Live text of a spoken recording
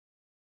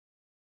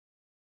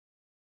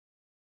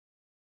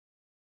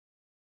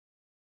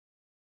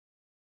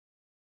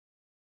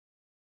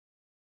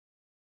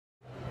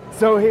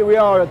So here we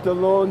are at the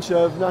launch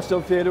of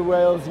National Theatre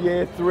Wales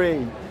Year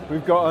 3.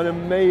 We've got an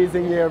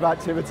amazing year of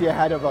activity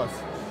ahead of us.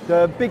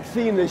 The big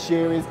theme this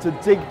year is to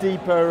dig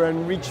deeper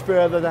and reach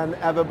further than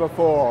ever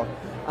before.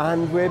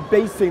 And we're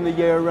basing the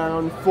year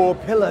around 4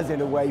 pillars in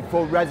a way,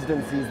 4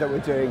 residencies that we're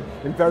doing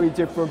in very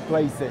different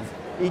places.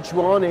 Each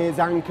one is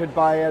anchored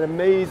by an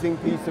amazing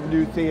piece of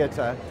new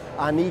theatre,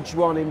 and each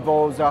one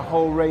involves a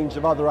whole range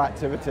of other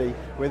activity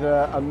with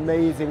an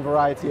amazing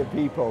variety of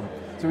people.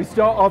 So we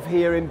start off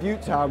here in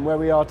Butetown, where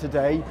we are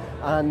today,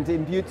 and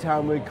in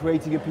Butetown we're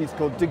creating a piece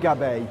called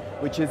Digabe,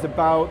 which is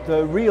about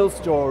the real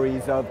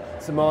stories of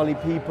Somali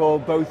people,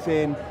 both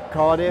in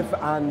Cardiff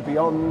and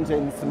beyond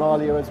in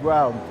Somalia as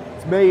well.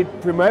 It's made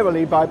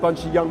primarily by a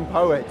bunch of young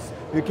poets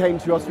who came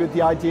to us with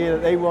the idea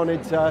that they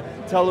wanted to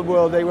tell the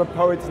world they were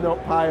poets,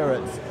 not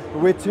pirates.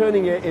 But we're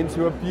turning it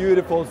into a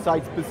beautiful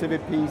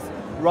site-specific piece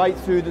right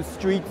through the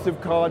streets of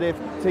Cardiff,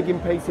 taking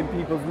place in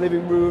people's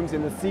living rooms,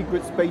 in the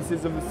secret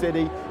spaces of the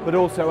city, but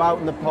also out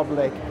in the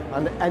public,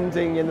 and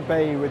ending in the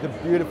bay with a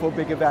beautiful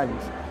big event.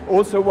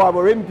 Also, while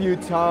we're in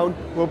Butetown,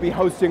 we'll be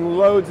hosting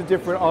loads of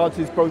different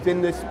artists both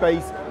in this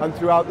space and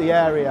throughout the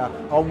area.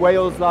 Our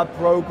Wales Lab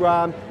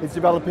programme is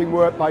developing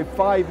work by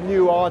 5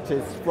 new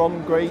artists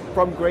from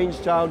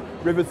Grangetown,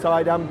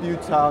 Riverside and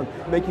Butetown,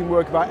 making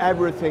work about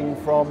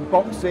everything from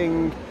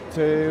boxing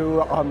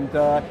to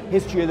the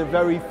history of the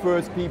very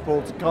first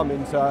people to come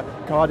into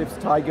Cardiff's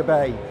Tiger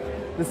Bay.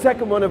 The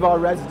second one of our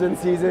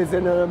residencies is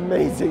in an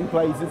amazing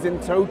place. It's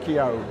in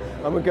Tokyo,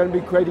 and we're going to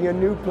be creating a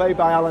new play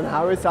by Alan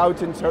Harris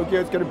out in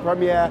Tokyo. It's going to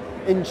premiere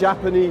in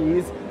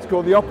Japanese. It's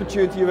called The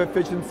Opportunity of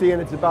Efficiency,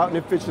 and it's about an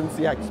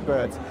efficiency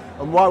expert.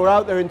 And while we're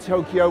out there in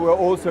Tokyo, we're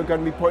also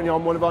going to be putting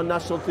on one of our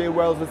National Theatre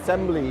Wales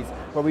assemblies,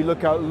 where we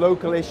look at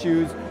local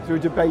issues through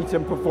debate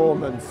and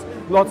performance.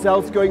 Lots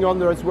else going on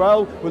there as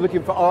well. We're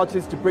looking for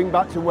artists to bring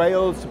back to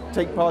Wales, to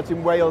take part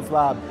in Wales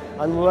Lab,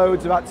 and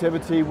loads of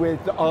activity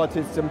with the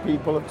artists and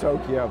people of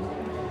Tokyo.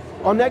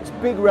 Our next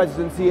big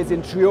residency is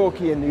in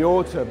Treorchy in the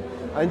autumn.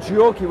 And in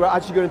Treorchy, we're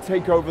actually going to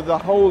take over the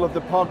whole of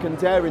the Park and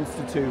Dare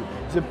Institute.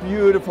 It's a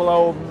beautiful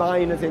old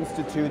miners'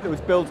 institute that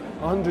was built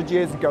 100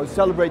 years ago,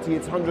 celebrating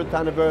its 100th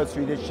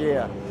anniversary this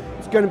year.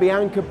 It's going to be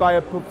anchored by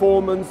a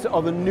performance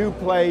of a new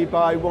play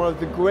by one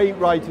of the great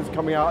writers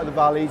coming out of the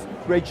valleys,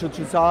 Rachel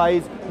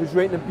Chesais, who's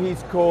written a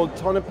piece called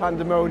Ton of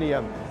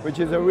Pandemonium, which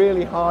is a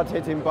really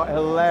hard-hitting but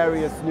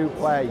hilarious new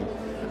play.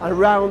 And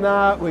around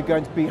that, we're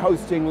going to be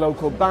hosting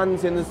local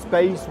bands in the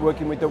space,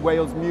 working with the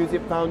Wales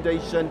Music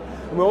Foundation.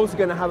 And we're also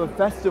going to have a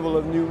festival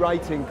of new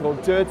writing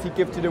called Dirty,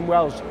 Gifted and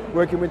Welsh,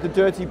 working with the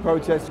Dirty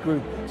Protest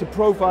Group to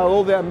profile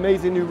all the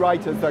amazing new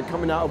writers that are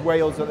coming out of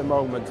Wales at the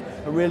moment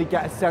and really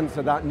get a sense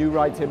of that new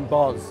writing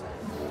buzz.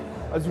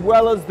 As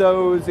well as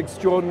those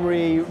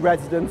extraordinary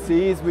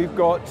residencies, we've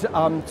got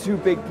 2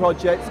 big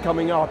projects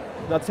coming up.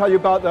 And I'll tell you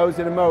about those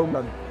in a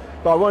moment.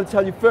 But I want to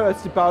tell you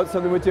first about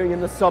something we're doing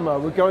in the summer.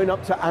 We're going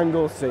up to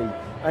Anglesey.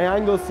 In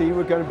Anglesey,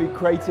 we're going to be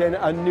creating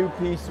a new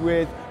piece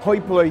with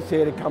Hoi Polloi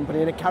Theatre Company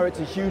and a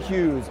character, Hugh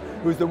Hughes,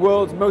 who's the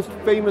world's most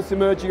famous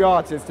emerging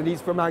artist, and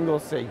he's from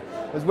Anglesey.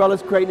 As well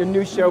as creating a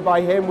new show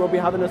by him, we'll be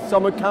having a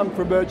summer camp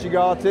for emerging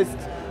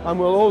artists, and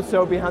we'll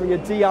also be having a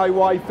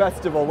DIY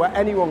festival where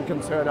anyone can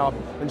turn up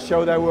and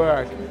show their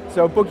work.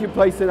 So book your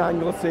place in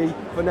Anglesey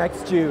for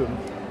next June.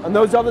 And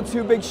those other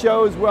 2 big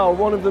shows, well,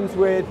 one of them's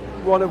with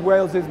one of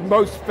Wales's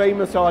most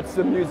famous artists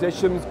and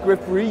musicians, Griff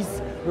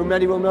Rhys, who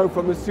many will know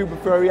from the Super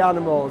Furry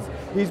Animals.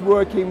 He's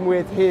working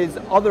with his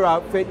other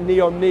outfit,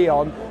 Neon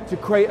Neon, to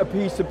create a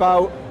piece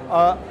about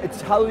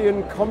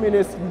Italian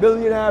communist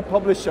millionaire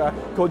publisher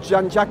called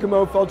Gian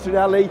Giacomo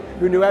Feltrinelli,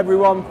 who knew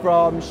everyone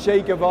from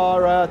Che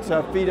Guevara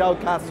to Fidel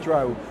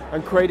Castro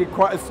and created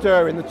quite a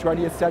stir in the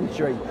 20th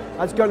century.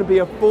 That's going to be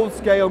a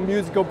full-scale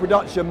musical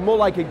production, more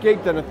like a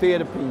gig than a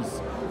theatre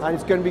piece. And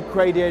it's going to be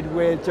created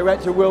with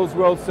director Wills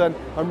Wilson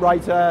and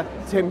writer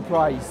Tim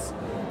Price.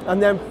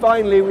 And then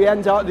finally, we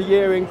end out the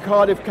year in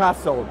Cardiff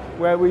Castle,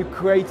 where we've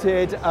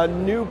created a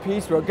new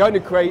piece, we're going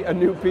to create a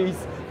new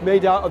piece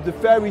made out of the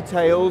fairy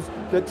tales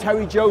that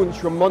Terry Jones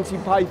from Monty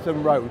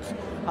Python wrote.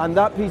 And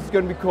that piece is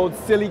going to be called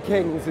Silly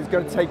Kings. It's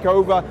going to take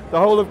over the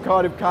whole of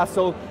Cardiff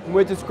Castle, and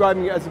we're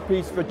describing it as a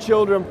piece for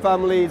children,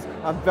 families,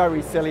 and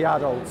very silly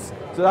adults.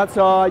 So that's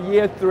our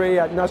Year 3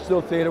 at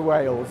National Theatre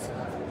Wales.